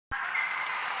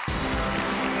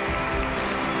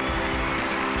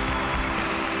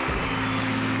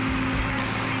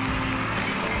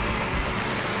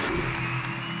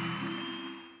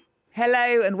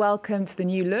Hello and welcome to the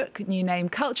New Look, New Name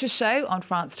Culture Show on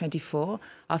France 24.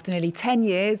 After nearly 10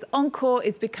 years, Encore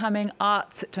is becoming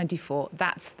arts24.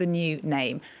 That's the new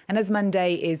name. And as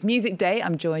Monday is Music Day,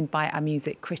 I'm joined by our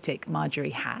music critic, Marjorie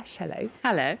Hache. Hello.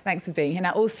 Hello. Thanks for being here.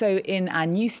 Now, also in our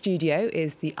new studio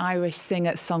is the Irish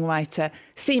singer-songwriter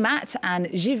CMAT and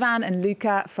Jivan and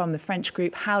Luca from the French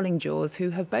group Howlin Jaws, who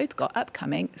have both got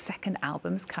upcoming second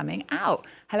albums coming out.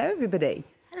 Hello, everybody.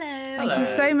 Hello. Thank you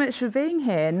so much for being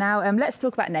here. Now, let's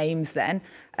talk about names then.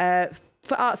 For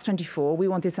Arts24, we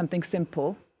wanted something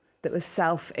simple that was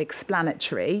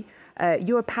self-explanatory.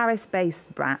 You're a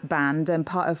Paris-based band and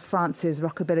part of France's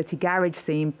rockabilly garage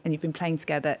scene, and you've been playing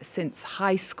together since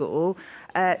high school.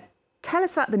 Tell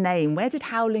us about the name. Where did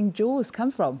Howlin Jaws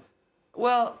come from?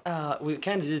 Well, we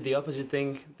kind of did the opposite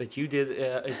thing that you did.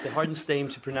 It's the hardest name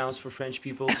to pronounce for French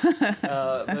people.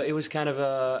 It was kind of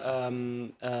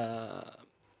a...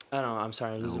 I don't know, I'm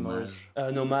sorry, I'm losing my words.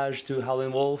 An homage to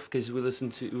Howlin' Wolf, because we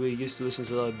used to listen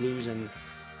to a lot of blues, and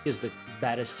he's the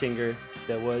baddest singer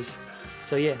there was.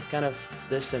 So yeah, kind of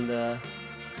this, and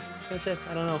that's it.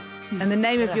 I don't know. And the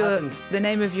name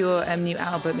of your new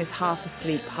album is Half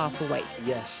Asleep, Half Awake.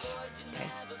 Yes. Okay.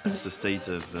 That's the state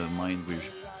of mind we're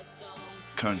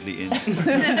currently in.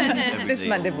 This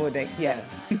Monday morning, yeah.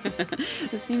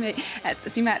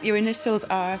 CMAT, your initials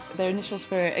are their initials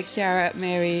for Chiara,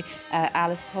 Mary,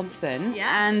 Alice Thompson.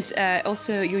 Yeah. And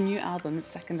also your new album, the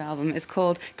second album, is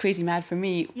called Crazy Mad for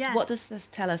Me. Yeah. What does this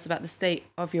tell us about the state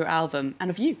of your album and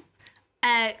of you?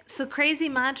 So Crazy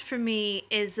Mad for Me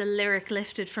is a lyric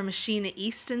lifted from a Sheena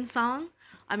Easton song.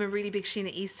 I'm a really big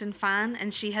Sheena Easton fan,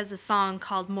 and she has a song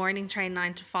called Morning Train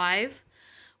 9 to 5,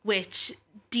 which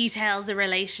details a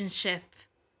relationship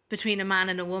between a man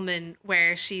and a woman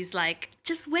where she's like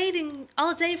just waiting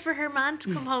all day for her man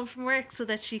to come home from work so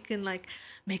that she can like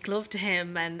make love to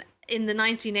him. And in the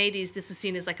 1980s, this was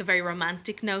seen as like a very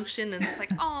romantic notion, and it's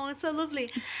like, oh, it's so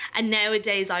lovely. And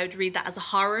nowadays I would read that as a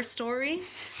horror story,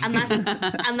 and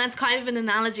that's kind of an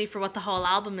analogy for what the whole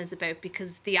album is about,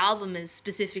 because the album is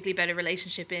specifically about a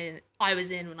relationship I was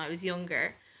in when I was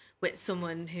younger, with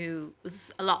someone who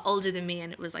was a lot older than me,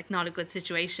 and it was like not a good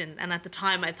situation. And at the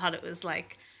time I thought it was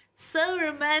like so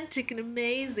romantic and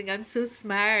amazing. I'm so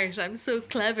smart, I'm so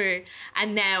clever.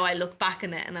 And now I look back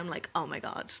on it and I'm like, oh my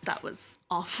God, that was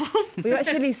awful. You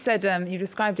actually said, you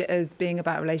described it as being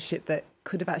about a relationship that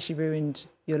could have actually ruined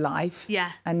your life.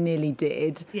 Yeah. And nearly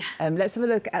did. Yeah. Let's have a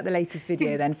look at the latest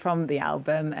video then from the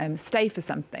album, Stay for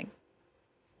Something.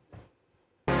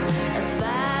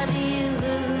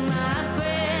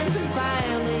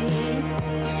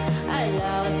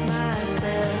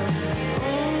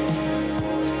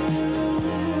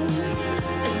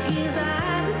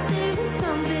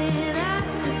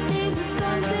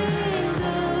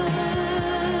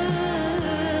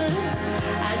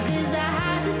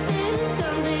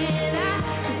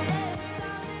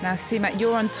 Now, CMAT,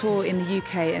 you're on tour in the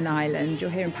UK and Ireland.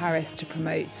 You're here in Paris to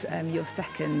promote your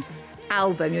second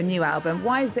album, your new album.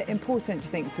 Why is it important, do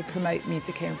you think, to promote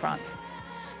music here in France?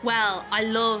 Well, I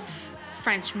love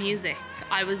French music.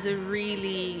 I was a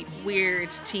really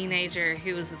weird teenager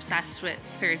who was obsessed with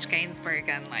Serge Gainsbourg,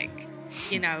 and like,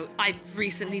 you know, I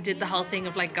recently did the whole thing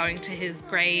of like going to his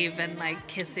grave and like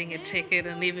kissing a ticket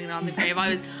and leaving it on the grave.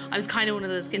 I was kind of one of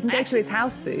those kids. You can go to his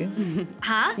house soon.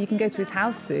 Huh? You can go to his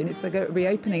house soon. It's like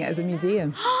reopening it as a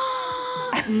museum.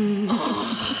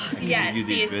 Yeah,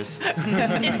 see, it's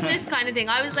this kind of thing.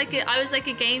 I was like a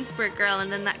Gainsbourg girl,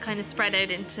 and then that kind of spread out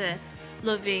into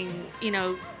loving, you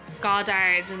know,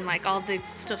 Goddard and like all the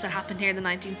stuff that happened here in the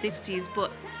 1960s.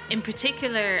 But in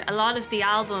particular, a lot of the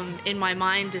album in my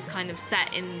mind is kind of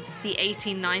set in the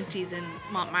 1890s in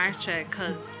Montmartre,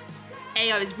 because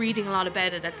I was reading a lot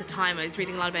about it at the time. I was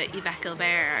reading a lot about Yvette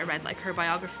Gilbert. I read like her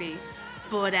biography,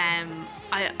 but I'm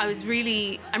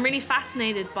really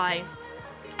fascinated by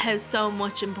how so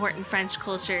much important French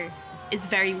culture is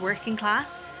very working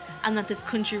class, and that this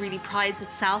country really prides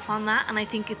itself on that. And I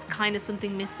think it's kind of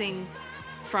something missing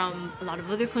from a lot of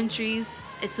other countries.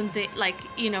 It's something like,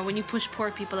 you know, when you push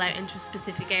poor people out into a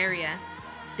specific area,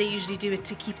 they usually do it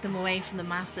to keep them away from the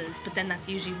masses, but then that's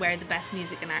usually where the best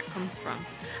music and art comes from.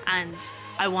 And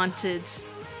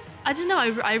I don't know,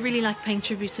 I really like paying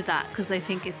tribute to that, because I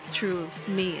think it's true of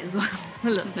me as well, a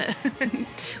little bit.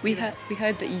 We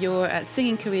heard that your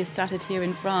singing career started here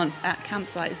in France at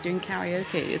campsites doing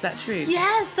karaoke. Is that true?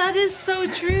 Yes, that is so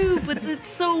true, but it's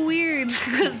so weird,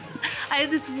 because I had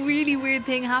this really weird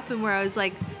thing happen where I was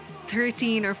like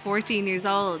 13 or 14 years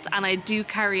old, and I do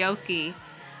karaoke,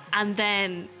 and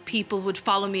then people would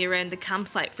follow me around the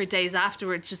campsite for days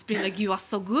afterwards, just being like, "You are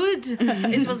so good.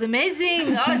 It was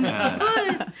amazing. Oh, it was so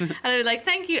good." And I was like,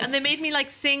 "Thank you." And they made me like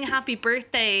sing "Happy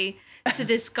Birthday" to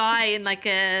this guy in like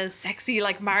a sexy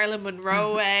like Marilyn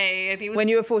Monroe way, and he was, When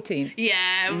you were 14?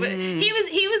 yeah, but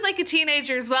he was like a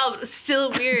teenager as well, but it was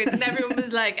still weird, and everyone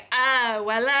was like,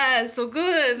 voila, so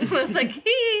good. And I was like,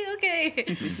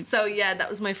 okay. So yeah, that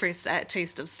was my first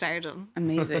taste of stardom.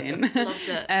 Amazing. Loved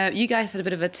it. You guys had a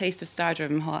bit of a taste of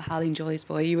stardom, Howlin Jaws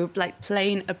boy. You were like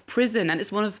playing a prison, and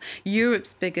it's one of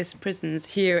Europe's biggest prisons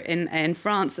here in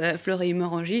France,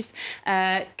 Fleury-Mérogis.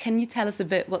 Can you tell us a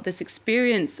bit what this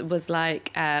experience was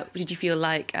like? Did you feel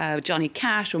like Johnny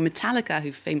Cash or Metallica,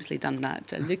 who've famously done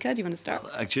that? Luca, do you want to start?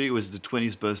 Actually, it was the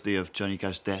 20th birthday of Johnny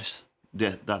Cash's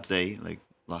death that day, like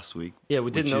last week. Yeah,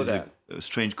 we didn't know that. A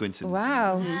strange coincidence.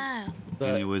 Wow.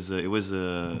 And it was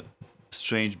a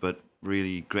strange but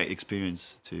really great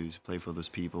experience to play for those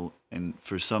people. And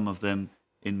for some of them,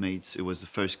 inmates, it was the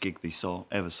first gig they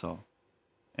ever saw.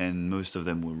 And most of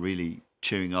them were really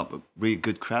cheering up. A really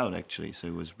good crowd, actually. So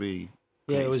it was really...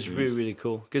 Yeah, it was really, really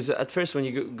cool. Because at first, when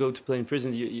you go to play in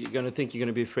prison, you're going to think you're going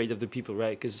to be afraid of the people,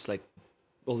 right? Because it's like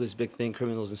all this big thing,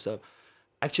 criminals and stuff.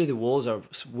 Actually, the walls are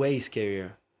way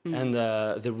scarier. And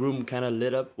the room kind of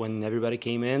lit up when everybody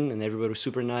came in, and everybody was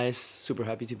super nice, super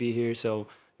happy to be here. So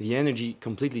the energy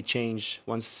completely changed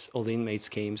once all the inmates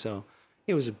came. So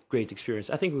it was a great experience.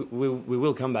 I think we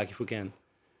will come back if we can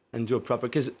and do a proper,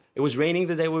 because it was raining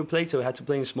the day we played, so we had to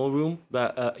play in a small room.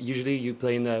 But usually you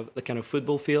play in the kind of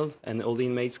football field, and all the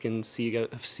inmates can see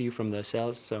you from the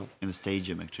cells. So in the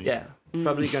stadium, actually. yeah,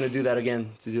 probably going to do that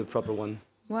again to do a proper one.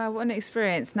 Wow, what an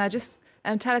experience. Now, just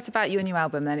tell us about your new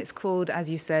album then. It's called, as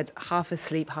you said, Half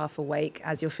Asleep, Half Awake,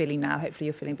 as you're feeling now. Hopefully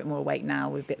you're feeling a bit more awake now.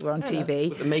 We're on TV.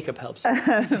 But the makeup helps.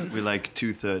 We're like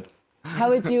 2/3. How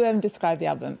would you describe the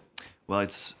album? Well,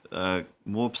 it's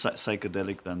more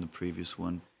psychedelic than the previous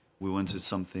one. We wanted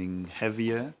something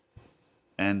heavier,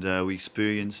 and we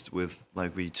experienced with,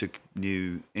 like, we took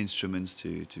new instruments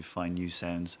to find new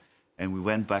sounds, and we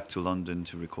went back to London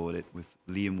to record it with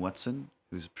Liam Watson,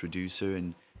 who's a producer,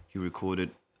 and he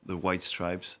recorded the White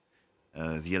Stripes,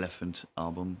 the Elephant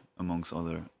album, amongst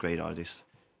other great artists.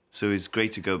 So it's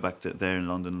great to go back there in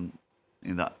London,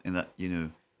 in that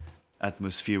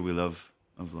atmosphere we love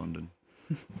of London.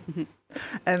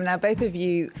 Now, both of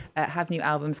you have new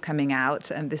albums coming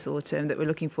out this autumn that we're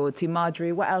looking forward to.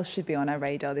 Marjorie, what else should be on our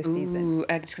radar this season?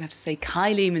 I'm just going to have to say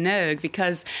Kylie Minogue,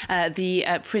 because the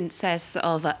Princess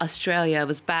of Australia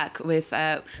was back with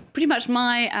pretty much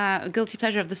my guilty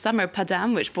pleasure of the summer,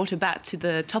 Padam, which brought her back to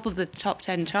the top of the top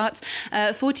 10 charts.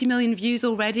 40 million views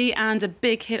already, and a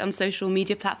big hit on social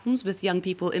media platforms with young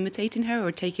people imitating her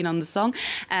or taking on the song.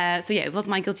 So yeah, it was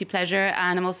my guilty pleasure,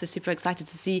 and I'm also super excited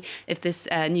to see if this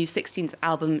new 16th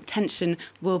album, Tension,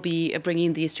 will be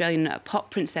bringing the Australian pop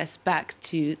princess back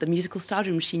to the musical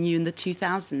stardom she knew in the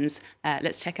 2000s.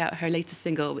 Let's check out her latest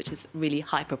single, which is really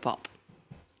hyper pop.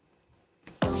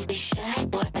 Don't be shy,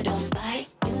 boy, I don't bite.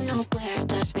 You know where,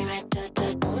 touch me right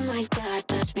there. Oh my God,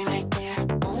 touch me right there.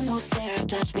 Almost there,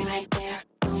 touch me right there.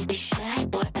 Don't be shy,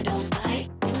 boy, I don't bite.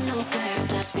 You know where,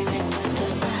 touch me right there.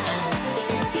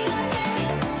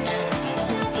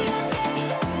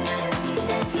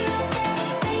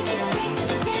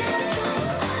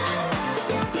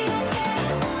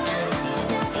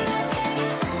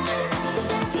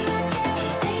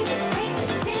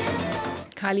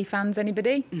 Kylie fans,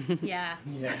 anybody? Yeah.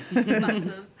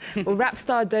 Massive. Well, rap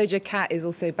star Doja Cat is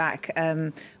also back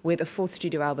with a fourth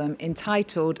studio album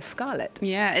entitled Scarlet.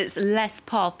 Yeah, it's less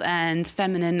pop and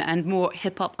feminine and more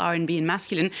hip-hop, R&B and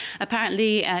masculine.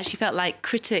 Apparently, she felt like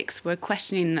critics were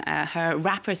questioning her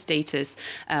rapper status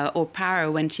or power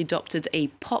when she adopted a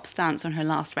pop stance on her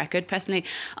last record. Personally,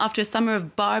 after a summer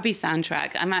of Barbie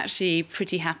soundtrack, I'm actually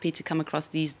pretty happy to come across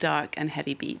these dark and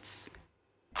heavy beats.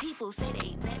 People say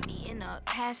they met me in the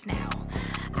past now.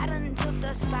 I done took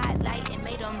the spotlight and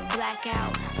made them black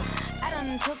out. I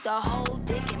done took the whole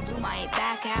dick and blew my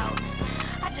back out.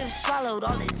 I just swallowed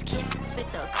all his kids and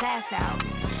spit the class out.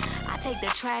 I take the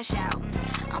trash out.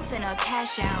 I'm finna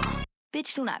cash out.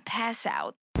 Bitch, do not pass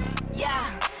out.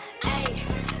 Yeah, hey,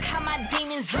 how my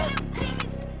demons look.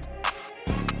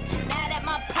 Now that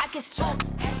my pockets full.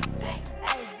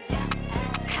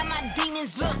 How my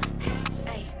demons look.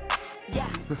 Yeah.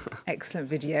 Excellent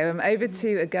video. Over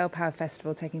to a Girl Power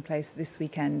Festival taking place this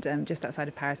weekend just outside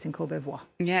of Paris in Courbevoie.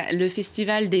 Yeah, le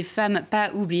Festival des Femmes Pas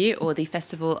Oubliées, or the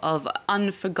Festival of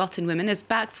Unforgotten Women, is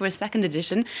back for a second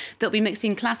edition. They'll be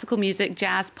mixing classical music,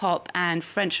 jazz, pop and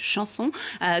French chanson,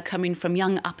 coming from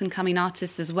young up-and-coming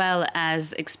artists as well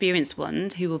as experienced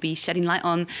ones who will be shedding light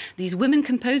on these women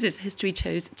composers history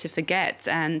chose to forget.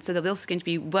 And so there'll be also going to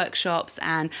be workshops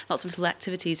and lots of little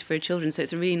activities for children. So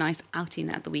it's a really nice outing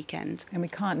at the weekend. And we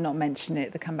can't not mention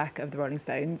it, the comeback of the Rolling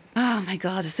Stones. Oh my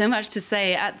God, so much to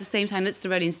say. At the same time, it's the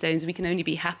Rolling Stones. We can only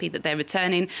be happy that they're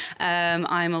returning.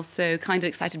 I'm also kind of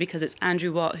excited because it's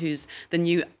Andrew Watt, who's the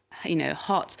new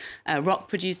hot rock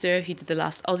producer who did the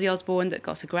last Ozzy Osbourne that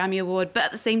got a Grammy Award. But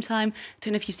at the same time, I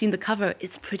don't know if you've seen the cover,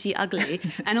 it's pretty ugly.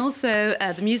 And also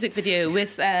the music video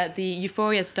with the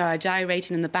Euphoria star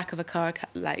gyrating in the back of a car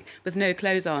like with no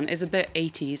clothes on is a bit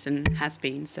 80s and has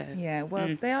been. So yeah,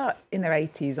 well, they are in their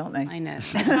 80s, aren't they? I know.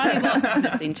 Charlie Watts is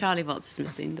missing. Charlie Watts is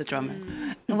missing, the drummer.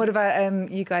 And what about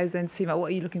you guys then, CMAT?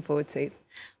 What are you looking forward to?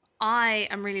 I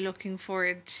am really looking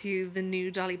forward to the new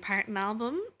Dolly Parton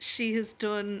album. She has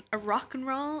done a rock and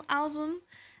roll album,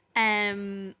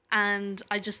 and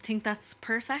I just think that's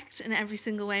perfect in every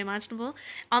single way imaginable.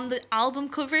 On the album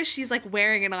cover, she's like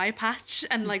wearing an eye patch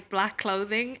and like black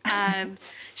clothing.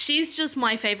 She's just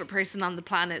my favorite person on the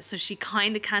planet, so she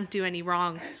kind of can't do any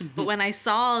wrong. But when I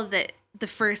saw that the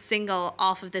first single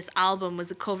off of this album was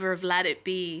a cover of Let It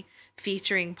Be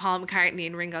featuring Paul McCartney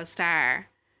and Ringo Starr,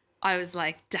 I was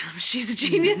like, damn, she's a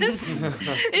genius.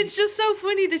 It's just so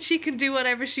funny that she can do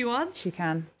whatever she wants. She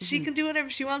can. She can do whatever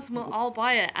she wants and we'll all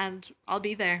buy it and I'll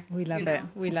be there. We love it.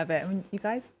 We love it. And you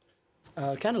guys?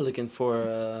 Kind of looking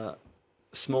for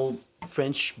small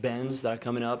French bands that are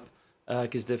coming up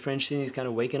because the French scene is kind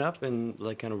of waking up and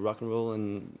like kind of rock and roll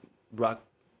and rock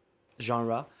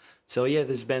genre. So yeah,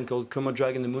 this band called Como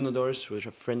Drag and the Moonadors, which is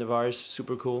a friend of ours,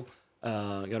 super cool.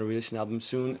 Gonna release an album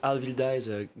soon. Alvilda is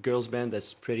a girls band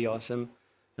that's pretty awesome.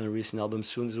 Gonna release an album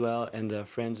soon as well. And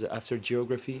friends After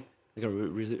Geography, they're gonna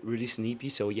release an EP.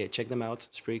 So yeah, check them out.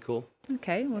 It's pretty cool.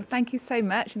 Okay, well, thank you so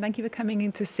much, and thank you for coming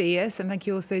in to see us, and thank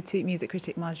you also to music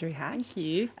critic Marjorie Hache. Thank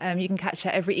you. You can catch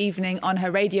her every evening on her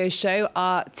radio show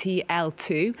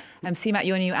RTL2. CMAT,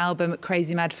 your new album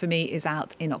Crazy Mad For Me is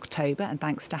out in October, and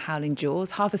thanks to Howlin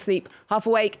Jaws. Half Asleep, Half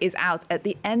Awake is out at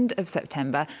the end of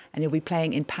September, and you'll be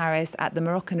playing in Paris at the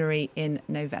Moroccanerie in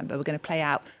November. We're going to play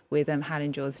out with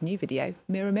Howlin Jaws' new video,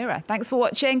 Mirror Mirror. Thanks for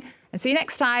watching, and see you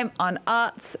next time on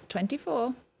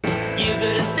arts24. You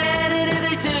could have stared at it,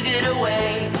 they took it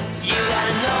away. You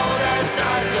gotta know the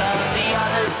thoughts of